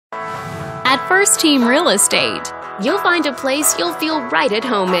At First Team Real Estate, you'll find a place you'll feel right at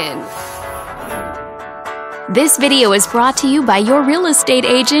home in. This video is brought to you by your real estate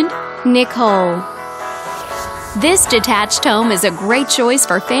agent, Nicole. This detached home is a great choice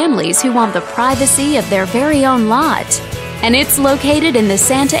for families who want the privacy of their very own lot, and it's located in the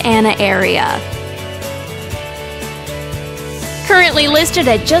Santa Ana area. Currently listed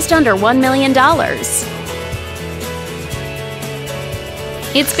at just under $1 million.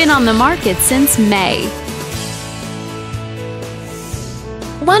 It's been on the market since May.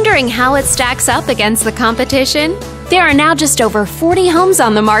 Wondering how it stacks up against the competition? There are now just over 40 homes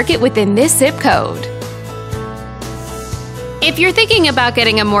on the market within this zip code. If you're thinking about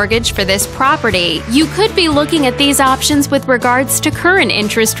getting a mortgage for this property, you could be looking at these options with regards to current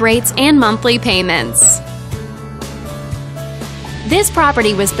interest rates and monthly payments. This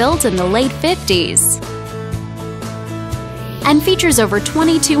property was built in the late 50s and features over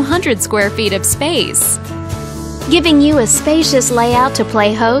 2,200 square feet of space, giving you a spacious layout to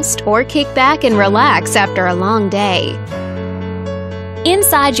play host or kick back and relax after a long day.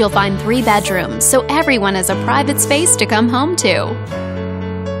 Inside, you'll find 3 bedrooms, so everyone has a private space to come home to,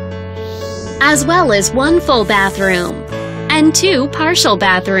 as well as 1 full bathroom and 2 partial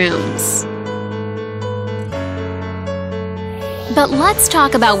bathrooms. But let's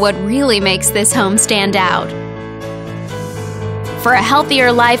talk about what really makes this home stand out. For a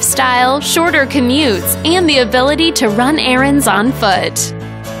healthier lifestyle, shorter commutes, and the ability to run errands on foot.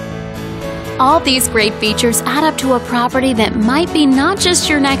 All these great features add up to a property that might be not just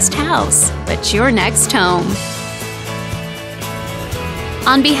your next house, but your next home.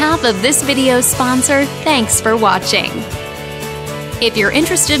 On behalf of this video's sponsor, thanks for watching. If you're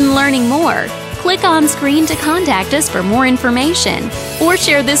interested in learning more, click on screen to contact us for more information or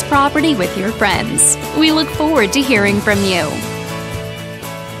share this property with your friends. We look forward to hearing from you.